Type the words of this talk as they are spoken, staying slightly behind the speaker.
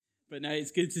But no,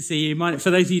 it's good to see you.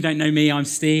 For those of you who don't know me, I'm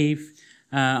Steve.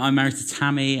 I'm married to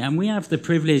Tammy, and we have the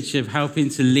privilege of helping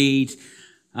to lead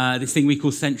this thing we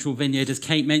call Central Vineyard. As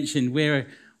Kate mentioned, we're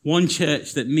one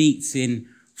church that meets in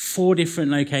 4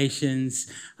 different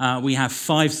locations. We have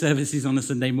 5 services on a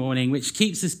Sunday morning, which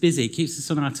keeps us busy, keeps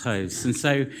us on our toes. And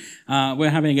so we're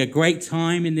having a great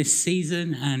time in this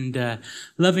season and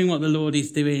loving what the Lord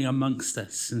is doing amongst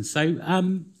us. And so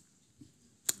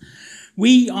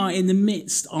we are in the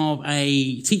midst of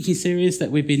a teaching series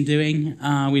that we've been doing.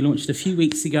 We launched a few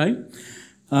weeks ago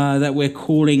that we're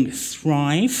calling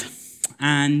Thrive.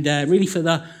 And really for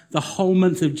the whole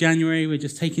month of January, we're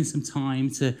just taking some time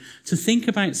to think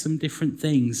about some different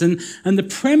things. And the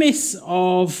premise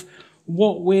of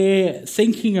what we're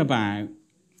thinking about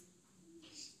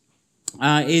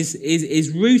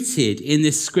is rooted in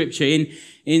this scripture.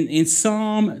 In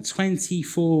Psalm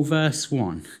 24, verse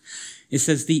 1, it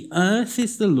says, "The earth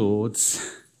is the Lord's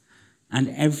and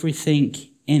everything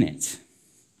in it."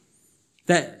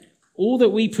 That all that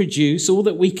we produce, all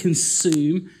that we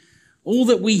consume, all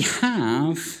that we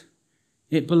have,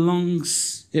 it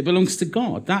belongs to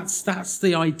God. That's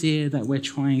the idea that we're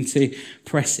trying to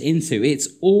press into. It's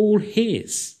all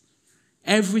His.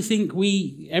 Everything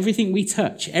we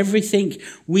touch, everything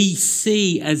we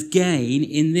see as gain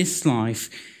in this life,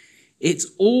 it's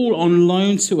all on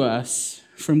loan to us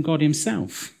from God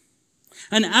Himself.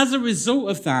 And as a result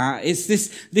of that, it's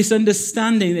this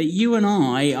understanding that you and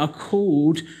I are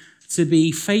called to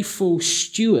be faithful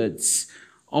stewards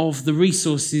of the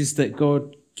resources that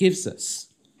God gives us.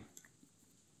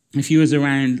 If you was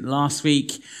around last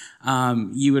week,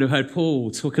 you would have heard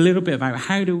Paul talk a little bit about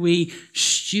how do we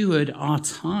steward our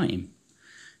time.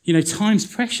 You know, time's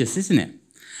precious, isn't it?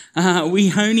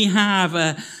 We only have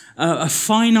a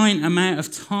finite amount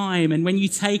of time, and when you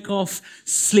take off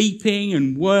sleeping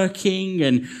and working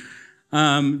and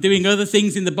doing other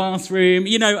things in the bathroom,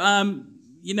 we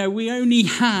only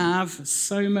have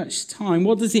so much time.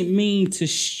 What does it mean to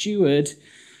steward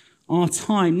our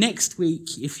time? Next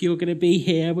week, if you're going to be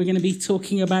here, we're going to be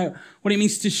talking about what it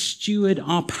means to steward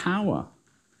our power,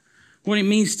 what it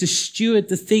means to steward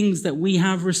the things that we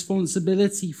have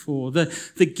responsibility for, the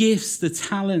gifts, the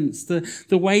talents,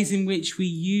 the ways in which we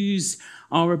use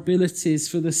our abilities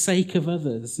for the sake of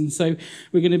others. And so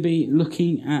we're going to be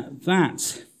looking at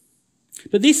that.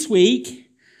 But this week,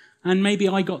 and maybe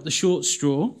I got the short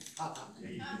straw,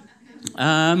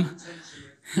 we're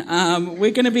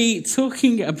going to be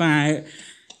talking about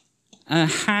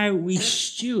how we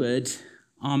steward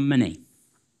our money,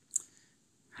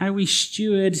 how we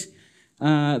steward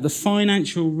the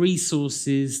financial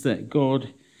resources that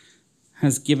God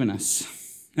has given us.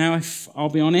 Now, if I'll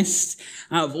be honest,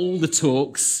 out of all the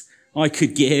talks I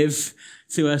could give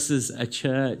to us as a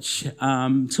church,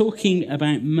 talking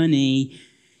about money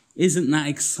isn't that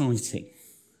exciting.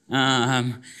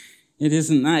 It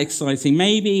isn't that exciting.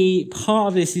 Maybe part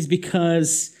of this is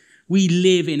because we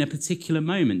live in a particular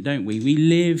moment, don't we? We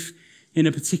live in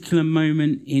a particular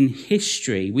moment in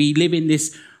history. We live in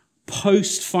this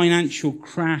post-financial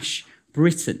crash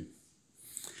Britain.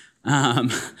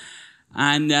 And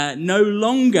no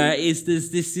longer is there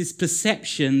this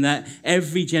perception that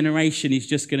every generation is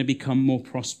just going to become more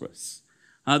prosperous.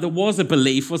 There was a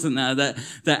belief, wasn't there, that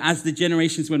as the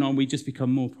generations went on, we just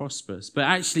become more prosperous. But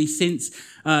actually, since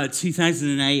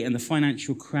 2008 and the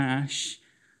financial crash,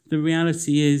 the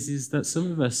reality is that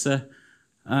some of us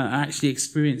actually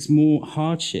experience more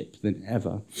hardship than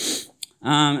ever.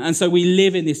 And so we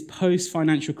live in this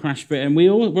post-financial crash Britain.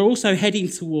 We're also heading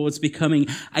towards becoming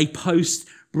a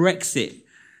post-Brexit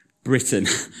Britain.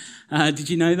 Did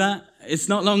you know that? It's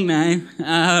not long now,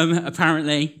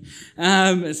 apparently.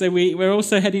 So we're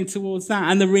also heading towards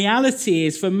that. And the reality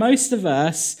is, for most of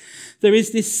us, there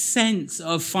is this sense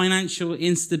of financial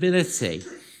instability,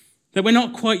 that we're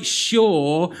not quite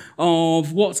sure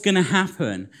of what's going to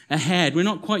happen ahead. We're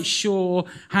not quite sure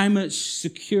how much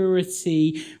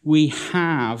security we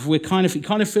have. It kind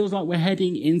of feels like we're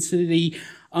heading into the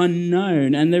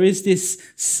unknown. And there is this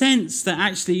sense that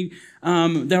actually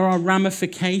there are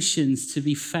ramifications to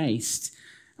be faced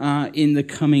in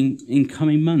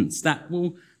coming months that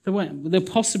they'll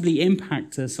possibly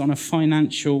impact us on a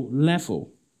financial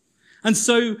level. And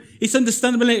so it's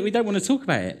understandable that we don't want to talk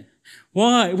about it.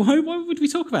 Why would we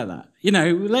talk about that?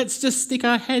 Let's just stick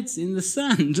our heads in the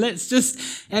sand. Let's just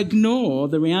ignore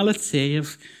the reality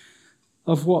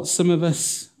of what some of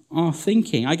us are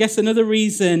thinking. I guess another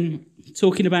reason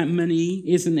talking about money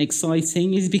isn't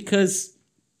exciting is because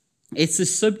it's a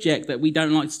subject that we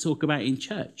don't like to talk about in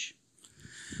church.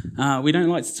 We don't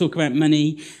like to talk about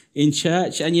money in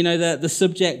church. And the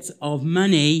subject of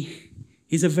money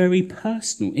is a very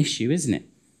personal issue, isn't it?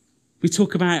 We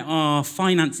talk about our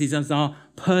finances as our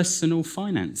personal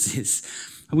finances.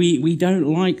 We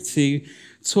don't like to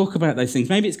talk about those things.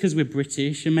 Maybe it's because we're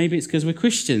British and maybe it's because we're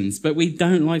Christians, but we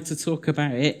don't like to talk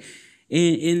about it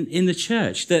in the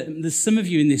church. That some of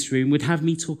you in this room would have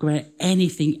me talk about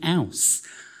anything else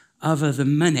other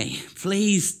than money.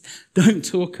 Please don't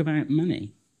talk about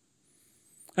money.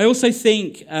 I also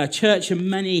think church and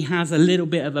money has a little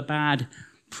bit of a bad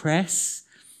press.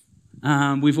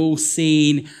 We've all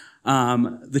seen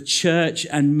the church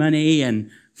and money and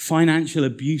financial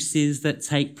abuses that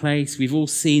take place. We've all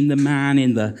seen the man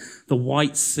in the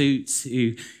white suit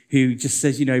who just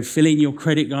says, fill in your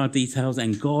credit card details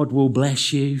and God will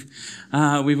bless you.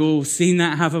 We've all seen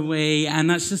that, haven't we? And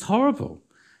that's just horrible.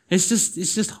 It's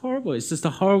just horrible. It's just a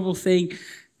horrible thing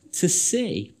to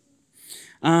see.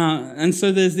 And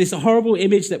so there's this horrible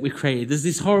image that we created. There's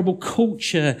this horrible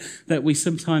culture that we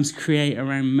sometimes create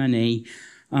around money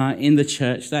in the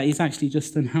church that is actually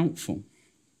just unhelpful.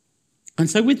 And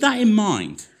so with that in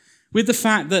mind, with the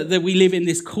fact that we live in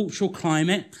this cultural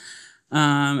climate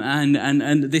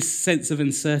and this sense of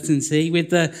uncertainty, with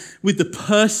the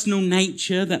personal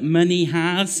nature that money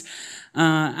has,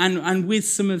 and with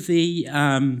some of the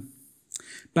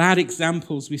bad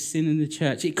examples we've seen in the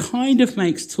church, it kind of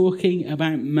makes talking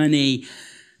about money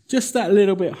just that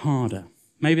little bit harder.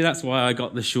 Maybe that's why I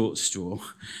got the short straw.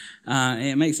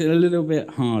 It makes it a little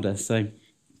bit harder.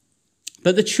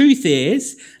 But the truth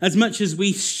is, as much as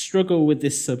we struggle with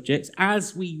this subject,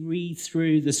 as we read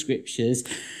through the scriptures,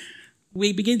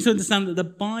 we begin to understand that the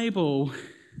Bible has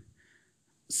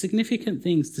significant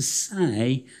things to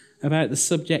say about the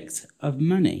subject of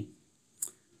money.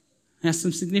 It has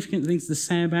some significant things to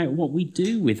say about what we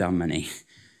do with our money,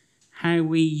 how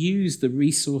we use the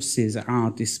resources at our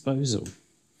disposal.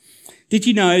 Did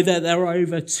you know that there are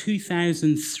over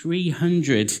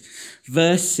 2,300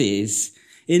 verses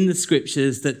in the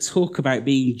scriptures that talk about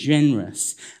being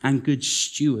generous and good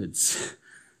stewards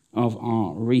of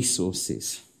our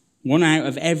resources? 1 out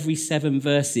of every 7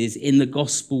 verses in the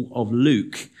Gospel of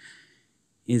Luke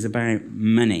is about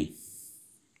money.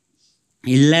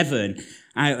 11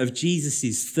 out of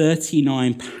Jesus'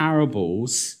 39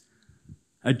 parables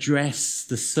address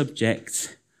the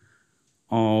subject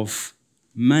of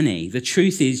money. The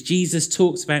truth is, Jesus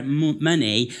talks about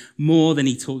money more than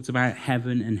he talked about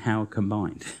heaven and hell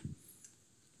combined.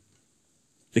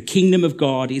 The kingdom of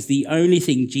God is the only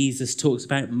thing Jesus talks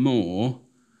about more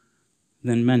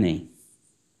than money.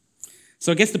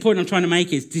 So I guess the point I'm trying to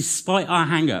make is, despite our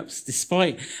hang-ups,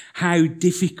 despite how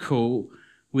difficult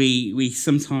we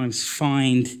sometimes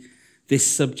find this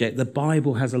subject, the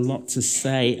Bible has a lot to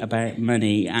say about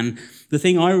money. And the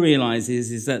thing I realize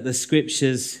is that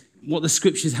what the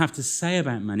scriptures have to say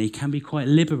about money can be quite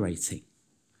liberating.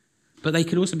 But they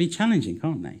could also be challenging,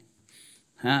 can't they?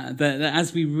 That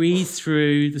as we read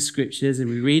through the scriptures and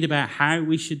we read about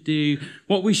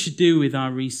what we should do with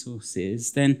our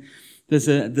resources, then there's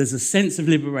a sense of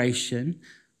liberation,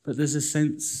 but there's a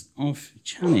sense of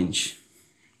challenge.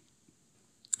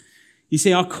 You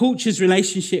see, our culture's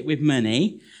relationship with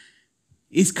money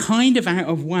is kind of out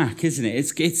of whack, isn't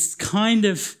it? It's kind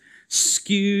of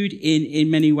skewed in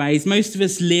many ways. Most of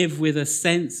us live with a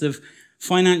sense of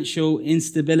financial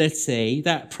instability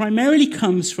that primarily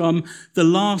comes from the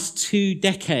last 2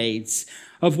 decades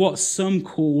of what some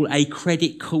call a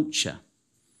credit culture,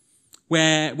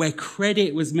 where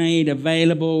credit was made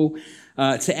available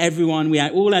to everyone. We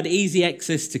all had easy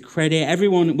access to credit.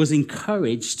 Everyone was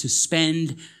encouraged to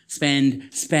spend,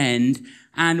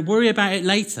 and worry about it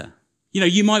later.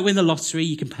 You might win the lottery,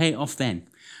 you can pay it off then.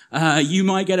 You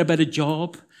might get a better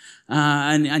job,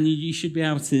 and you should be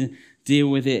able to deal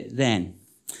with it then.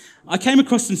 I came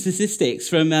across some statistics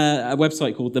from a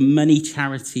website called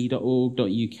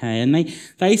themoneycharity.org.uk, and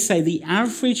they say the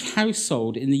average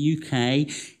household in the UK,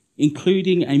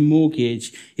 including a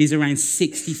mortgage, is around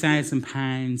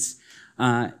 £60,000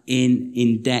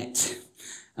 in debt.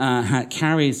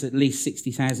 Carries at least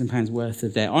 £60,000 worth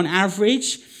of debt. On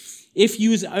average, if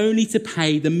you was only to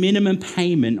pay the minimum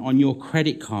payment on your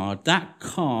credit card, that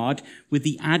card with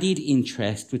the added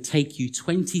interest would take you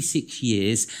 26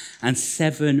 years and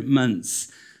 7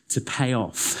 months to pay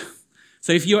off.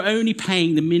 So if you're only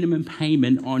paying the minimum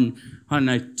payment on,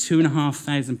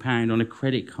 £2,500 on a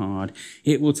credit card,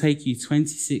 it will take you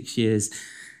 26 years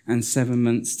and 7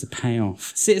 months to pay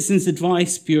off. Citizens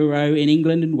Advice Bureau in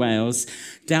England and Wales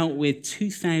dealt with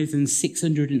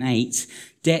 2,608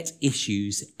 debt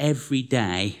issues every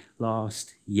day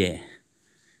last year.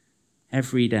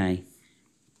 Every day.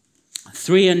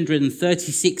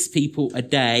 336 people a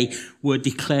day were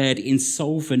declared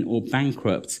insolvent or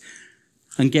bankrupt.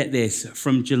 And get this,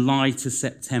 from July to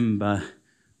September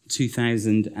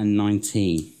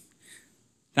 2019.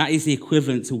 That is the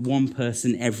equivalent to one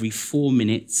person every 4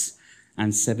 minutes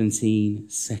and 17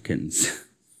 seconds.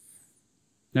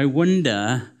 No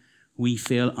wonder we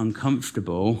feel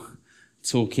uncomfortable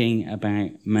talking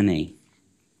about money.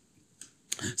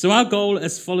 So our goal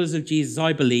as followers of Jesus,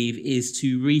 I believe, is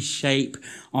to reshape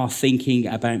our thinking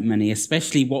about money,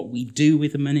 especially what we do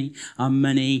with the money, our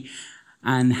money,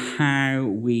 and how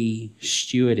we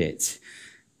steward it.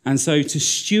 And so to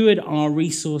steward our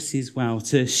resources well,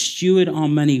 to steward our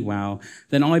money well,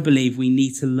 then I believe we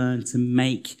need to learn to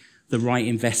make the right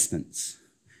investments.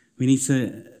 We need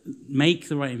to make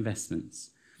the right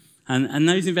investments. And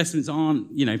those investments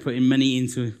aren't, putting money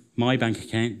into my bank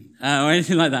account or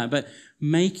anything like that, but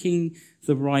making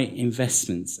the right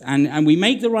investments. And we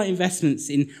make the right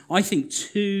investments in, I think,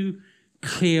 two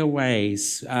clear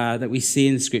ways that we see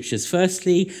in the scriptures.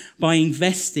 Firstly, by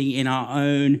investing in our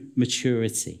own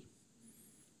maturity.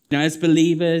 As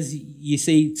believers, you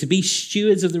see, to be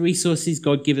stewards of the resources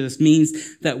God gives us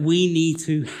means that we need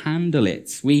to handle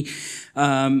it. We,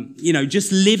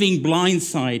 just living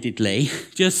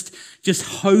blindsidedly, just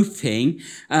hoping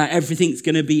everything's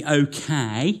going to be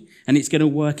okay and it's going to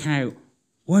work out,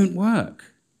 won't work.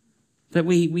 That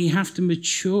we have to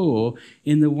mature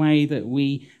in the way that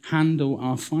we handle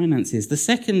our finances. The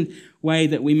second way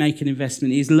that we make an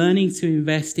investment is learning to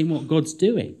invest in what God's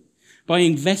doing. By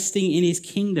investing in his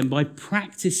kingdom, by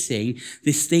practicing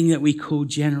this thing that we call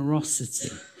generosity.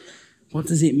 What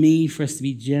does it mean for us to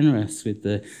be generous with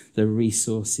the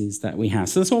resources that we have?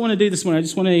 So that's what I want to do this morning. I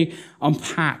just want to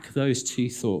unpack those two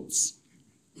thoughts.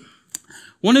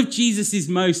 One of Jesus'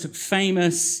 most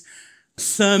famous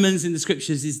sermons in the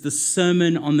scriptures is the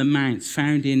Sermon on the Mount,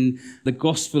 found in the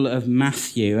Gospel of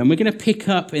Matthew. And we're going to pick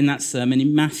up in that sermon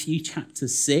in Matthew chapter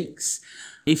 6.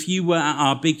 If you were at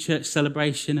our big church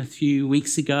celebration a few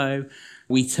weeks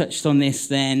we touched on this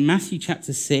then. Matthew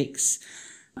chapter 6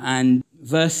 and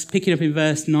picking up in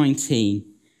verse 19.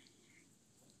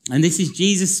 And this is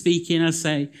Jesus speaking, I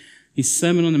say, his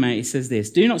Sermon on the Mount. He says this: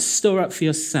 "Do not store up for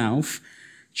yourself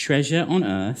treasure on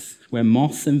earth, where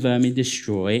moth and vermin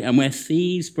destroy, and where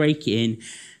thieves break in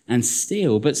and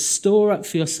steal. But store up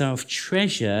for yourself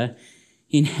treasure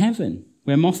in heaven,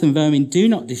 where moth and vermin do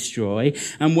not destroy,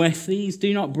 and where thieves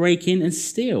do not break in and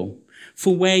steal.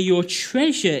 For where your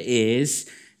treasure is,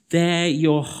 there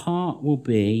your heart will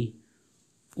be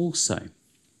also."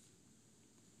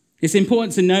 It's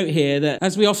important to note here that,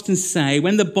 as we often say,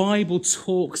 when the Bible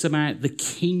talks about the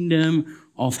kingdom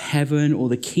of heaven or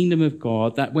the kingdom of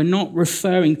God, that we're not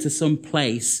referring to some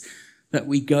place that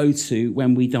we go to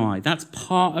when we die. That's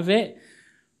part of it,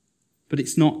 but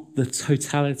it's not the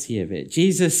totality of it.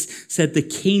 Jesus said the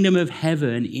kingdom of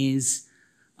heaven is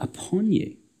upon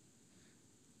you.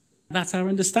 That's our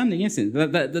understanding, isn't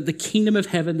it? That the kingdom of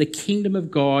heaven, the kingdom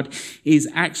of God, is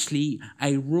actually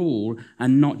a rule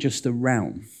and not just a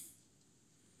realm.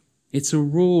 It's a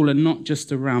rule and not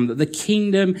just a realm. That the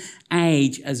kingdom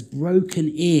age has broken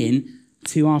in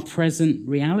to our present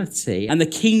reality. And the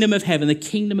kingdom of heaven, the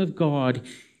kingdom of God,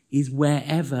 is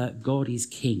wherever God is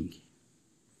king.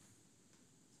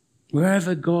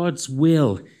 Wherever God's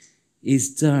will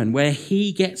is done, where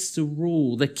he gets to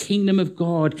rule, the kingdom of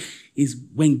God is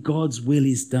when God's will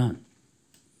is done.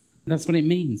 That's what it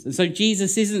means. And so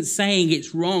Jesus isn't saying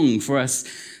it's wrong for us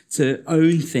to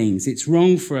own things. It's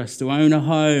wrong for us to own a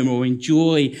home or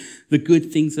enjoy the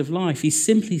good things of life. He's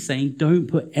simply saying don't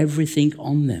put everything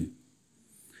on them.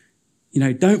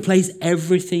 Don't place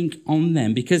everything on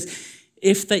them, because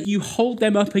if you hold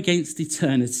them up against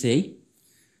eternity,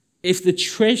 if the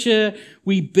treasure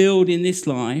we build in this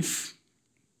life,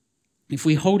 if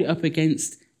we hold it up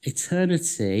against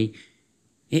eternity,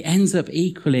 it ends up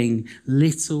equaling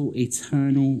little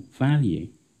eternal value.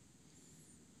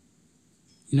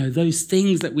 Those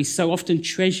things that we so often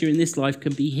treasure in this life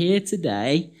can be here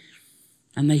today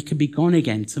and they can be gone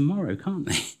again tomorrow, can't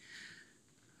they?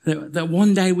 That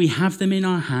one day we have them in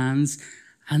our hands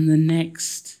and the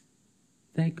next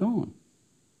they're gone.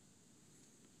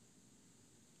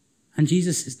 And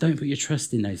Jesus says, don't put your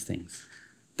trust in those things.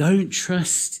 Don't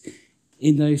trust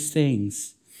in those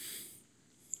things.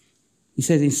 He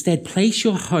says, instead, place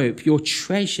your hope, your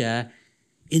treasure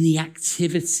in the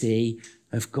activity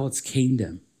of God's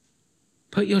kingdom.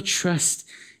 Put your trust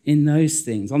in those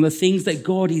things, on the things that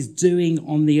God is doing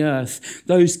on the earth,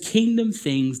 those kingdom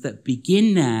things that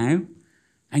begin now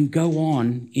and go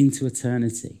on into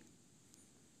eternity.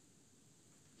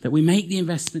 That we make the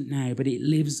investment now, but it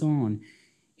lives on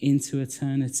into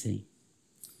eternity.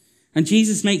 And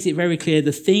Jesus makes it very clear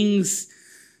the things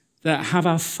that have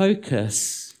our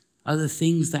focus are the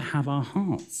things that have our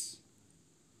hearts.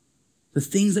 The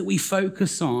things that we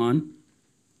focus on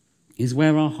is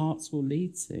where our hearts will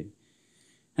lead to.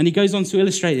 And he goes on to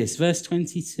illustrate this. Verse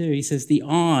 22, he says, the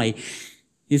eye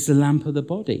is the lamp of the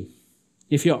body.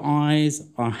 If your eyes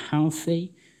are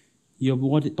healthy, your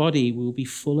body will be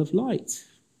full of light.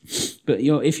 But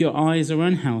if your eyes are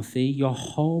unhealthy, your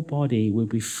whole body will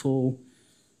be full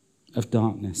of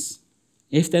darkness.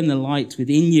 If then the light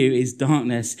within you is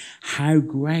darkness, how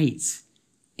great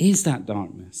is that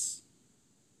darkness?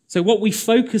 So what we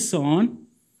focus on,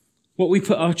 what we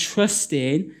put our trust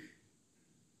in,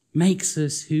 makes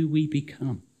us who we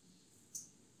become.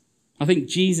 I think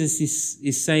Jesus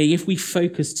is saying if we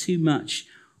focus too much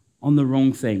on the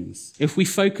wrong things, if we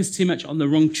focus too much on the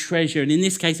wrong treasure, and in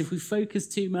this case, if we focus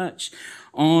too much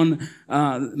on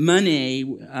money,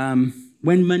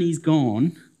 when money's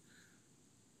gone,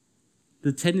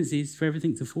 the tendency is for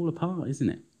everything to fall apart, isn't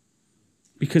it?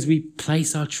 Because we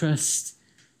place our trust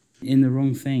in the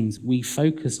wrong things. We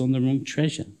focus on the wrong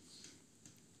treasure.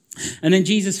 And then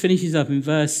Jesus finishes up in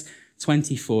verse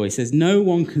 24. He says, no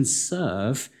one can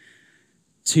serve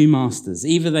two masters.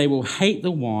 Either they will hate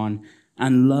the one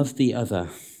and love the other,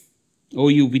 or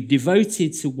you'll be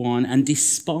devoted to one and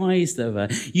despise the other.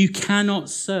 You cannot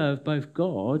serve both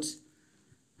God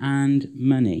and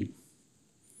money.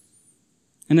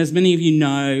 And as many of you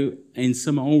know, in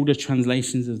some older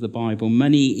translations of the Bible,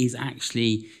 money is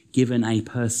actually given a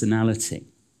personality.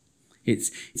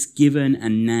 It's given a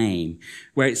name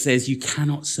where it says you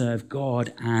cannot serve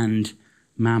God and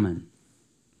mammon,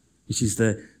 which is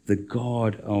the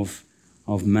god of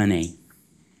money.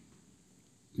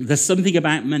 There's something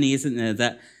about money, isn't there,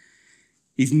 that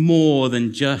is more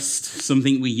than just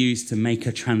something we use to make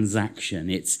a transaction.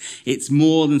 It's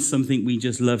more than something we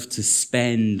just love to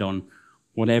spend on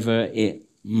whatever it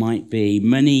might be.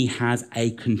 Money has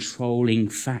a controlling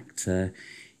factor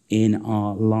in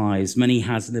our lives. Money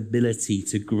has an ability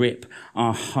to grip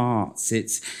our hearts.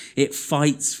 It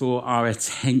fights for our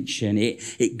attention.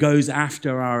 It goes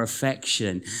after our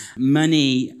affection.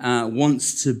 Money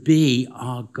wants to be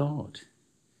our God.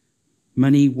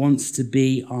 Money wants to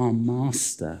be our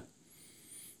master.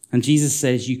 And Jesus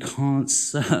says you can't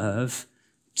serve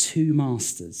two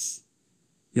masters.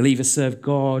 You'll either serve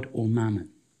God or mammon.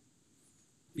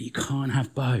 But you can't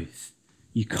have both.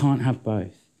 You can't have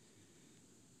both.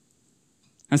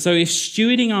 And so if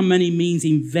stewarding our money means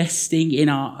investing in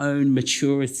our own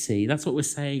maturity, that's what we're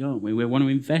saying, aren't we? We want to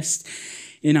invest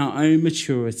in our own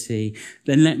maturity.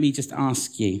 Then let me just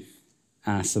ask you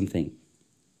something.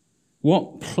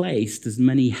 What place does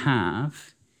money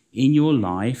have in your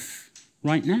life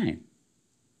right now?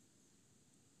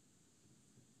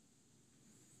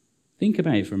 Think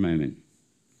about it for a moment.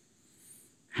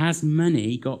 Has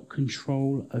money got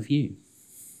control of you?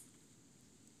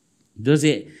 Does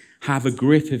it have a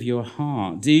grip of your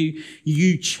heart? Do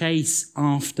you chase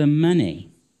after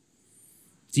money?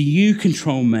 Do you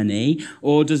control money,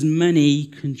 or does money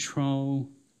control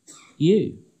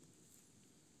you?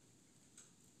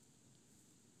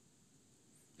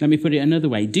 Let me put it another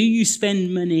way. Do you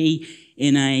spend money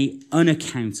in an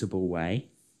unaccountable way?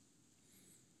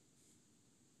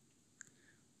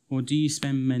 Or do you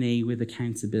spend money with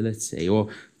accountability? Or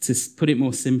to put it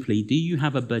more simply, do you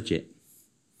have a budget?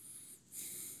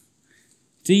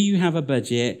 Do you have a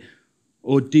budget,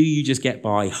 or do you just get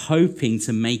by hoping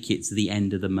to make it to the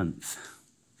end of the month?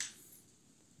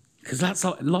 Because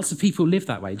lots of people live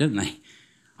that way, don't they?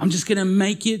 I'm just going to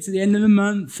make it to the end of the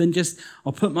month and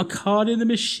I'll put my card in the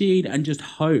machine and just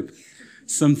hope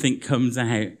something comes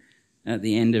out at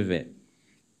the end of it.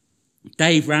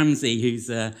 Dave Ramsey,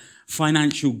 who's a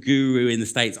financial guru in the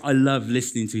States, I love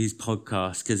listening to his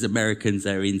podcast because Americans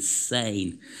are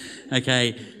insane.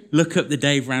 Okay, look up the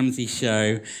Dave Ramsey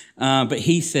show. But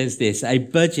he says this: a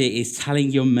budget is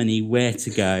telling your money where to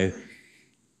go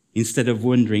instead of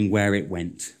wondering where it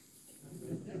went.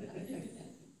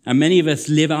 And many of us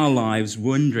live our lives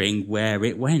wondering where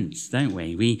it went, don't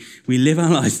we? We live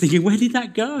our lives thinking, where did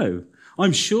that go?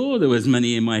 I'm sure there was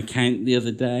money in my account the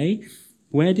other day.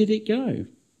 Where did it go?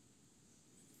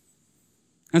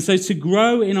 And so to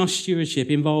grow in our stewardship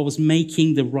involves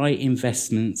making the right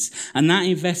investments. And that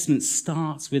investment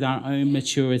starts with our own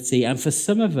maturity. And for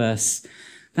some of us,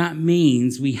 that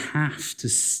means we have to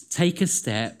take a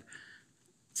step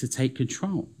to take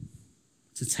control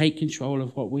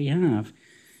of what we have.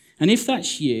 And if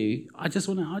that's you, I just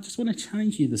want to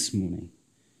challenge you this morning.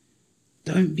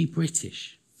 Don't be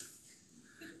British.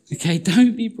 Okay,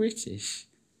 don't be British.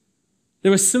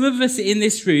 There are some of us in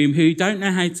this room who don't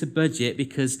know how to budget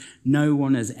because no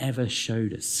one has ever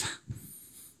showed us.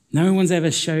 No one's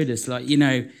ever showed us,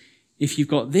 if you've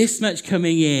got this much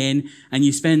coming in and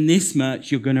you spend this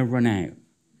much, you're going to run out.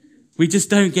 We just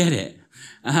don't get it.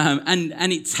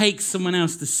 And it takes someone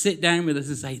else to sit down with us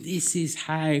and say, this is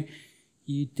how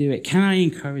you do it. Can I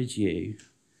encourage you?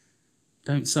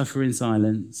 Don't suffer in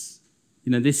silence.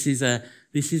 This is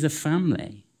a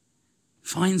family.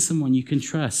 Find someone you can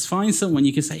trust. Find someone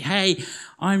you can say, hey,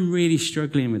 I'm really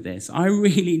struggling with this. I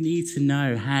really need to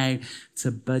know how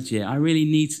to budget. I really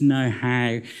need to know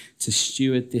how to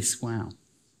steward this well.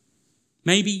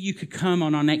 Maybe you could come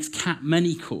on our next Cap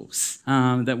Money course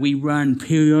that we run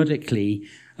periodically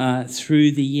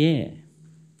through the year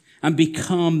and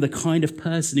become the kind of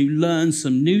person who learns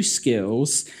some new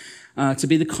skills to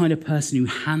be the kind of person who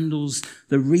handles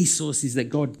the resources that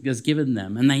God has given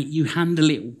them, and you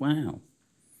handle it well.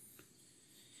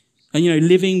 And,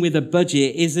 living with a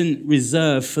budget isn't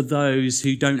reserved for those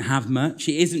who don't have much.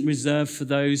 It isn't reserved for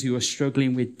those who are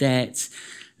struggling with debt.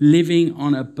 Living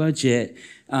on a budget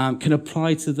can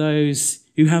apply to those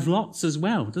who have lots as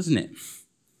well, doesn't it?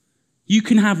 You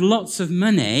can have lots of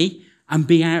money and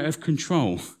be out of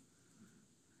control.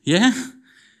 Yeah?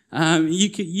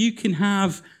 You can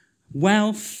have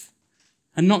wealth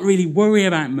and not really worry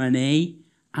about money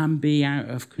and be out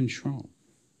of control.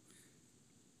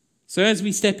 So as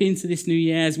we step into this new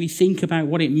year, as we think about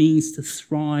what it means to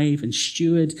thrive and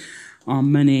steward our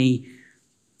money,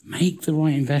 make the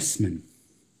right investment.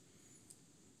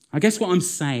 I guess what I'm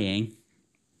saying,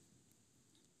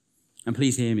 and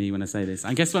please hear me when I say this,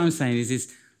 I guess what I'm saying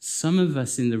is some of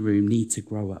us in the room need to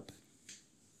grow up.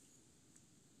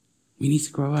 We need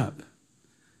to grow up.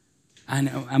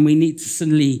 And we need to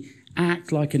suddenly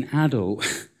act like an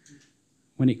adult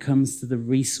when it comes to the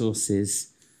resources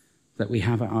that we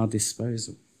have at our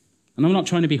disposal. And I'm not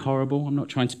trying to be horrible. I'm not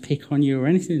trying to pick on you or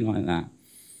anything like that.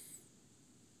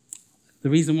 The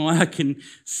reason why I can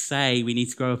say we need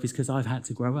to grow up is because I've had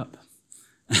to grow up.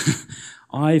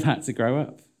 I've had to grow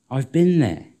up. I've been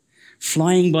there,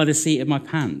 flying by the seat of my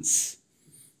pants.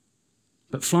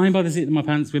 But flying by the seat of my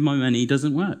pants with my money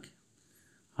doesn't work.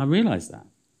 I realise that.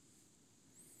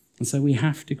 And so we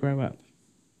have to grow up.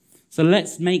 So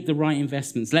let's make the right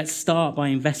investments. Let's start by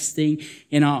investing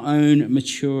in our own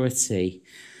maturity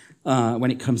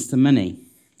when it comes to money.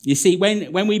 You see,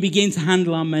 when we begin to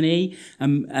handle our money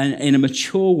in a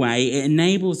mature way, it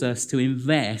enables us to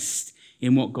invest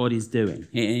in what God is doing.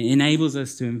 It enables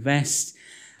us to invest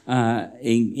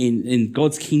in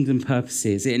God's kingdom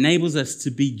purposes. It enables us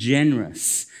to be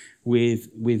generous with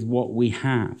what we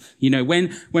have.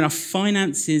 When our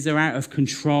finances are out of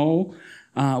control,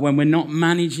 when we're not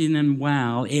managing them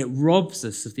well, it robs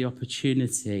us of the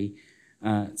opportunity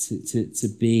to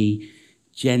be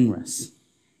generous.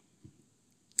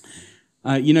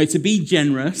 To be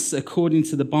generous, according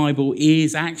to the Bible,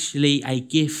 is actually a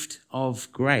gift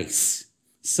of grace,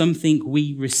 something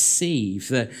we receive,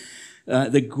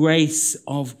 the grace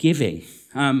of giving.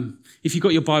 If you've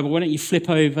got your Bible, why don't you flip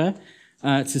over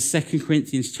to 2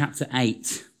 Corinthians chapter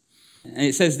 8. And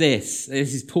it says this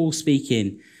is Paul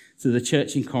speaking to the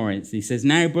church in Corinth. He says,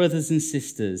 now, brothers and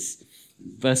sisters,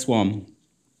 verse 1,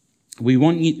 we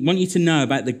want you to know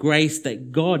about the grace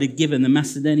that God had given the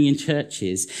Macedonian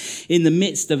churches in the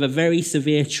midst of a very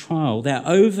severe trial. Their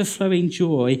overflowing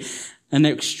joy and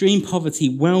their extreme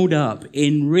poverty welled up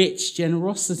in rich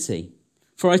generosity.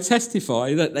 For I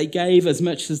testify that they gave as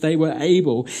much as they were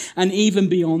able, and even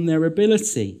beyond their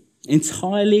ability,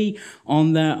 entirely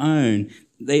on their own.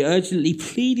 They urgently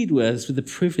pleaded with us for the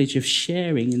privilege of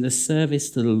sharing in the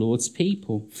service to the Lord's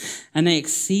people. And they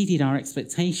exceeded our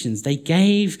expectations. They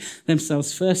gave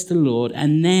themselves first to the Lord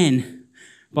and then,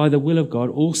 by the will of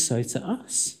God, also to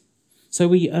us. So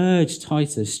we urge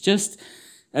Titus, just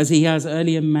as he has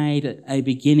earlier made a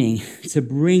beginning, to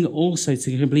bring also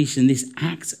to completion this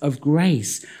act of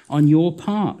grace on your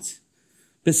part.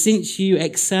 But since you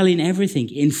excel in everything,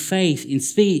 in faith, in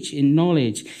speech, in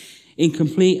knowledge, in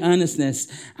complete earnestness,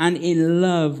 and in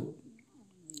love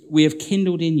we have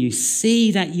kindled in you,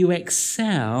 see that you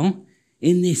excel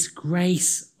in this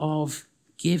grace of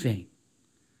giving.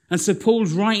 And so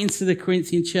Paul's writing to the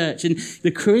Corinthian church, and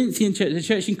the Corinthian church, the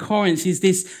church in Corinth, is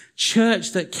this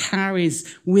church that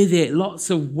carries with it lots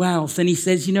of wealth. And he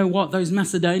says, you know what? Those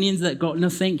Macedonians that got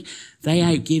nothing, they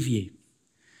outgive you.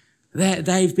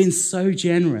 They've been so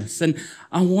generous, and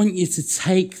I want you to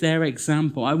take their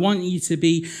example. I want you to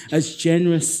be as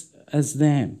generous as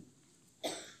them.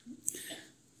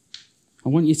 I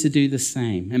want you to do the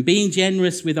same. And being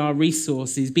generous with our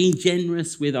resources, being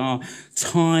generous with our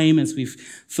time, as we've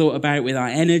thought about, with our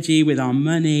energy, with our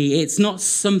money, it's not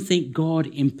something God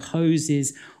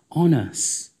imposes on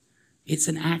us. It's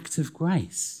an act of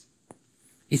grace.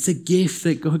 It's a gift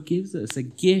that God gives us, a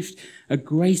gift, a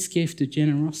grace gift of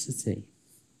generosity.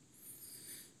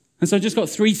 And so I've just got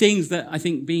three things that I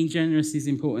think being generous is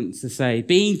important to say.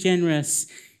 Being generous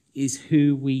is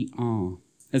who we are.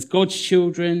 As God's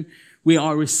children, we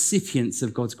are recipients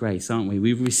of God's grace, aren't we?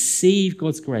 We've received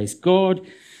God's grace. God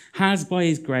has, by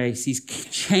his grace, he's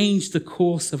changed the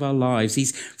course of our lives.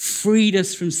 He's freed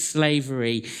us from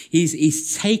slavery.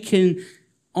 He's taken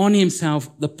on himself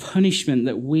the punishment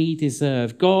that we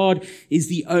deserve. God is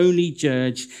the only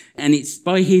judge, and it's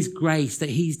by his grace that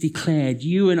he's declared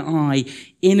you and I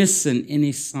innocent in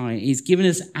his sight. He's given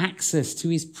us access to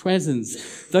his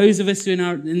presence. Those of us who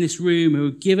are in this room who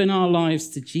have given our lives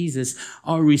to Jesus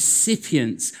are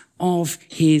recipients of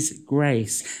his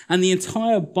grace. And the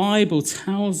entire Bible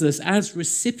tells us, as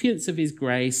recipients of his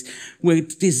grace, we're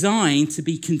designed to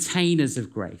be containers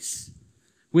of grace.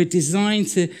 We're designed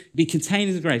to be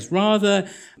containers of grace. Rather,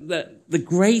 the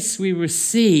grace we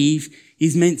receive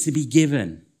is meant to be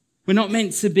given. We're not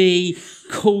meant to be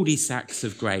cul-de-sacs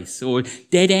of grace or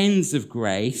dead ends of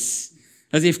grace,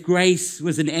 as if grace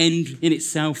was an end in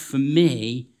itself for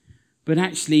me. But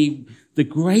actually, the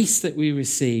grace that we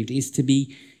received is to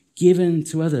be given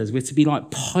to others. We're to be like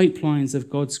pipelines of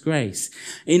God's grace.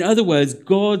 In other words,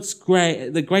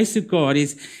 the grace of God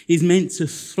is meant to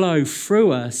flow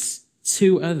through us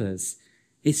to others.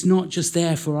 It's not just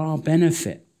there for our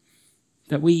benefit,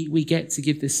 that we get to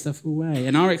give this stuff away.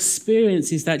 And our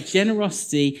experience is that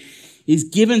generosity is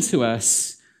given to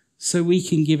us so we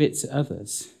can give it to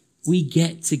others. We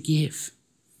get to give.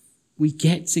 We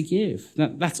get to give.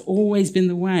 That's always been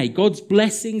the way. God's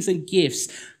blessings and gifts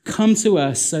come to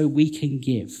us so we can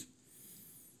give.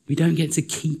 We don't get to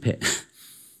keep it.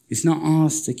 It's not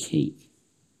ours to keep.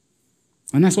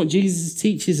 And that's what Jesus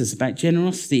teaches us about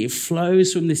generosity. It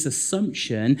flows from this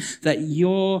assumption that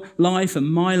your life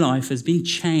and my life has been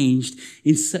changed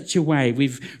in such a way.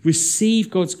 We've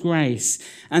received God's grace,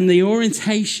 and the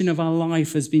orientation of our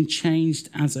life has been changed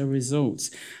as a result.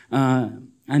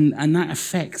 And that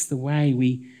affects the way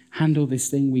we handle this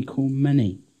thing we call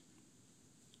money.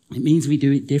 It means we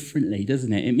do it differently,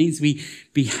 doesn't it? It means we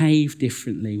behave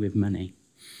differently with money.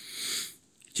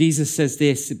 Jesus says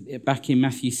this back in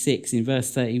Matthew 6 in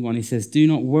verse 31. He says, "Do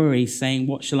not worry, saying,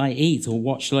 what shall I eat? Or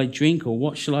what shall I drink? Or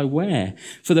what shall I wear?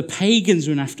 For the pagans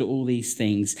run after all these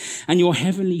things, and your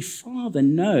heavenly Father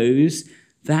knows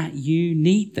that you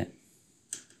need them."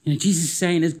 Jesus is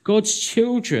saying, as God's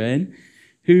children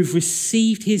who've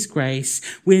received his grace,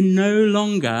 we're no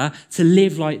longer to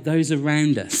live like those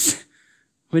around us.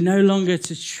 We're no longer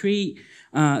to treat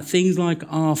things like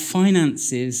our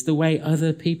finances the way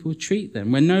other people treat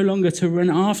them. We're no longer to run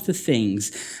after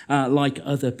things like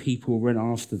other people run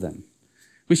after them,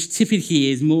 which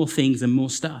typically is more things and more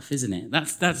stuff, isn't it?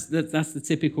 That's the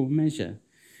typical measure.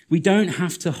 We don't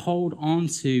have to hold on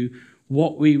to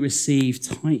what we receive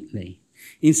tightly.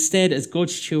 Instead, as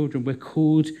God's children, we're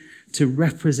called to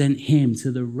represent him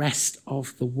to the rest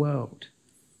of the world.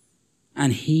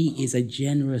 And he is a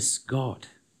generous God.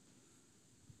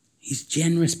 He's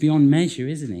generous beyond measure,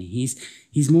 isn't he?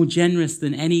 He's more generous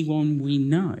than anyone we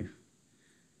know.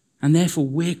 And therefore,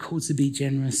 we're called to be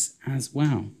generous as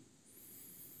well.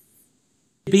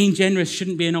 Being generous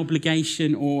shouldn't be an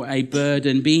obligation or a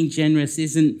burden. Being generous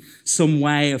isn't some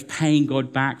way of paying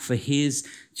God back for his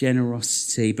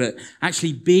generosity. But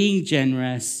actually, being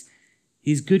generous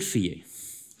is good for you.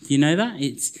 Do you know that?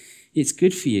 It's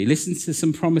good for you. Listen to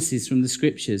some promises from the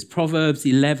scriptures. Proverbs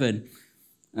 11,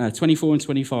 24 and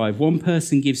 25. One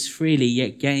person gives freely,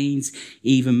 yet gains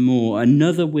even more.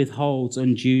 Another withholds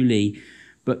unduly,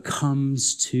 but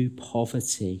comes to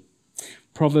poverty.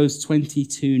 Proverbs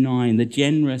 22:9. The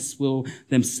generous will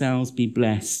themselves be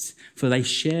blessed, for they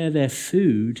share their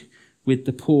food with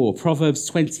the poor. Proverbs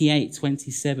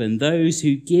 28:27. Those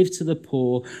who give to the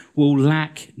poor will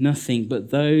lack nothing, but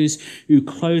those who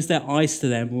close their eyes to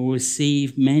them will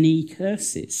receive many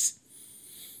curses.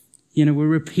 We're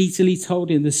repeatedly told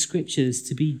in the scriptures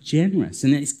to be generous,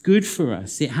 and it's good for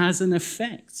us. It has an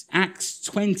effect. Acts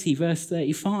 20, verse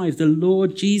 35, the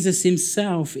Lord Jesus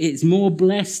himself is more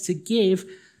blessed to give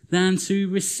than to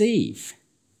receive.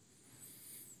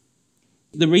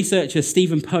 The researcher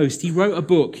Stephen Post, he wrote a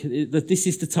book. This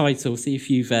is the title. See if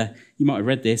you might have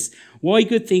read this. Why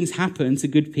Good Things Happen to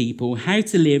Good People, How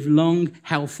to Live Long,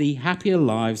 Healthy, Happier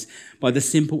Lives by the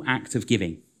Simple Act of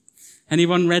Giving.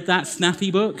 Anyone read that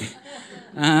snappy book?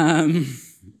 But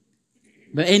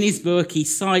in his book, he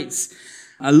cites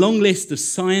a long list of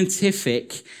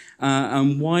scientific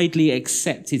and widely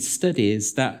accepted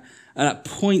studies that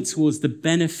point towards the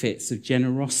benefits of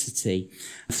generosity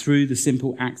through the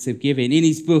simple act of giving. In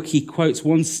his book, he quotes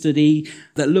one study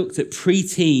that looked at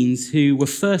preteens who were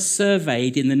first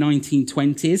surveyed in the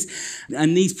 1920s.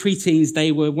 And these preteens,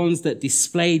 they were ones that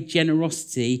displayed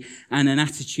generosity and an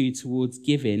attitude towards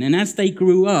giving. And as they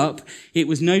grew up, it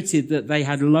was noted that they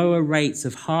had lower rates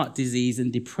of heart disease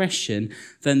and depression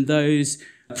than those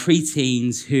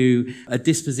preteens who are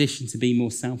dispositioned to be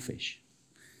more selfish.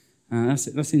 That's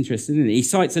interesting, isn't it? He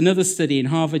cites another study in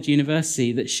Harvard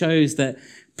University that shows that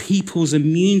people's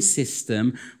immune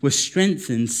system was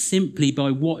strengthened simply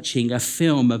by watching a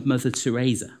film of Mother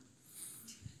Teresa,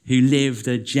 who lived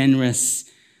a generous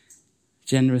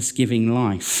giving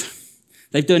life.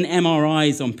 They've done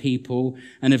MRIs on people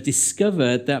and have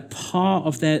discovered that part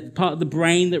of the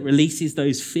brain that releases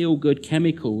those feel-good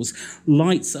chemicals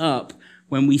lights up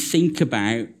when we think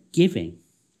about giving.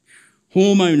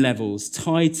 Hormone levels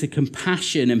tied to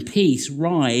compassion and peace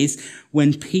rise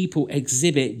when people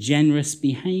exhibit generous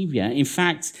behavior. In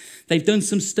fact, they've done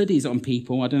some studies on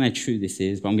people. I don't know how true this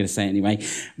is, but I'm going to say it anyway.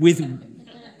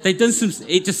 They've done some.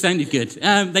 It just sounded good.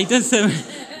 They've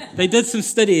done some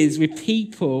studies with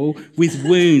people with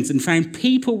wounds and found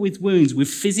people with wounds, with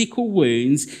physical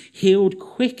wounds, healed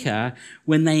quicker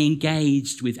when they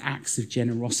engaged with acts of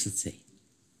generosity.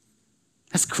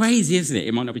 That's crazy, isn't it?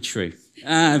 It might not be true.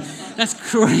 That's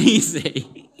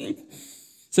crazy.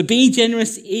 So being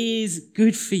generous is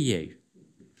good for you.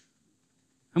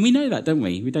 And we know that, don't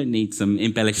we? We don't need some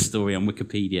embellished story on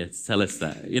Wikipedia to tell us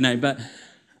that, but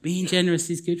being generous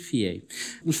is good for you.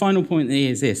 The final point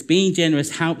here is this. Being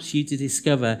generous helps you to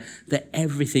discover that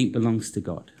everything belongs to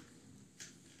God.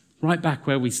 Right back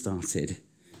where we started.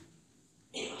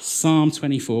 Psalm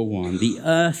 24:1. The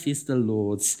earth is the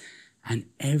Lord's and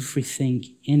everything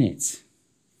in it.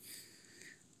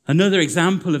 Another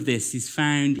example of this is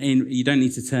found in, you don't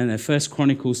need to turn there, 1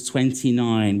 Chronicles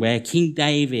 29, where King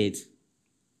David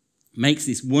makes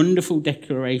this wonderful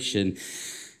declaration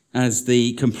as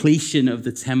the completion of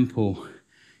the temple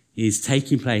is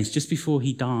taking place just before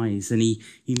he dies. And he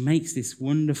makes this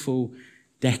wonderful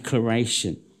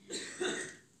declaration.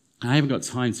 I haven't got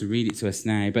time to read it to us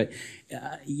now, but,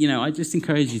 I just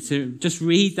encourage you to just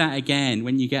read that again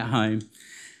when you get home.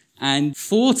 And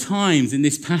 4 times in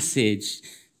this passage,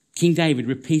 King David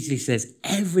repeatedly says,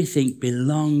 everything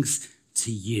belongs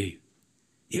to you.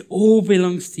 It all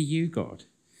belongs to you, God.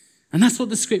 And that's what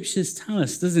the scriptures tell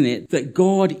us, doesn't it? That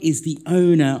God is the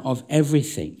owner of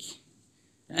everything.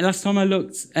 And last time I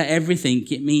looked at everything,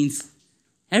 it means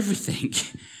everything.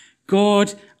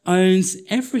 God owns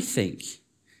everything.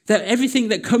 That everything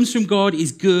that comes from God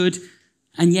is good,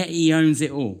 and yet he owns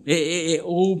it all. It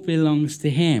all belongs to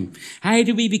him. How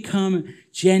do we become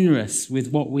generous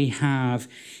with what we have?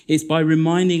 It's by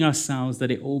reminding ourselves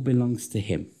that it all belongs to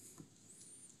him.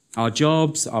 Our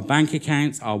jobs, our bank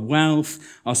accounts, our wealth,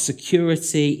 our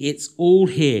security, it's all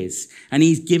his. And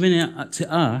he's given it to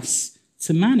us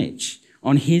to manage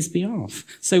on his behalf.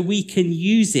 So we can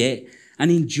use it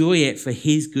and enjoy it for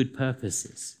his good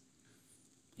purposes.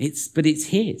 But it's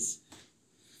his.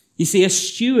 You see, a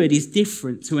steward is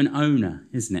different to an owner,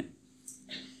 isn't it?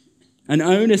 An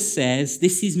owner says,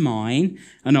 this is mine,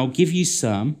 and I'll give you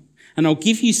some. And I'll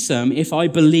give you some if I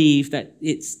believe that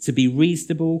it's to be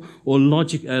reasonable or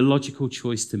a logical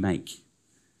choice to make.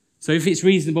 So if it's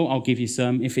reasonable, I'll give you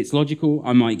some. If it's logical,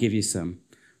 I might give you some.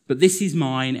 But this is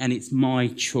mine, and it's my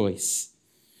choice.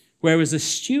 Whereas a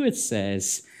steward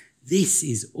says, this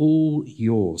is all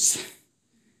yours.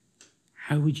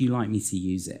 How would you like me to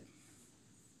use it?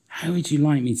 How would you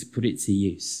like me to put it to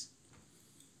use?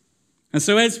 And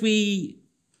so as we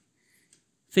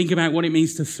think about what it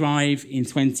means to thrive in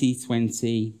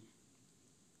 2020,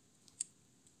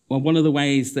 well, one of the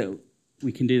ways that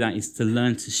we can do that is to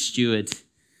learn to steward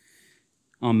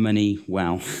our money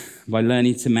well, by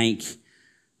learning to make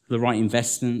the right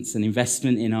investments, an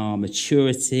investment in our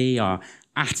maturity, our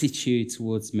attitude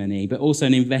towards money, but also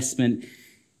an investment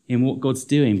in what God's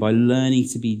doing by learning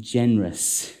to be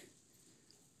generous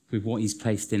with what he's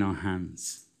placed in our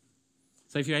hands.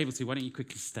 So if you're able to, why don't you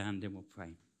quickly stand and we'll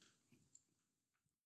pray.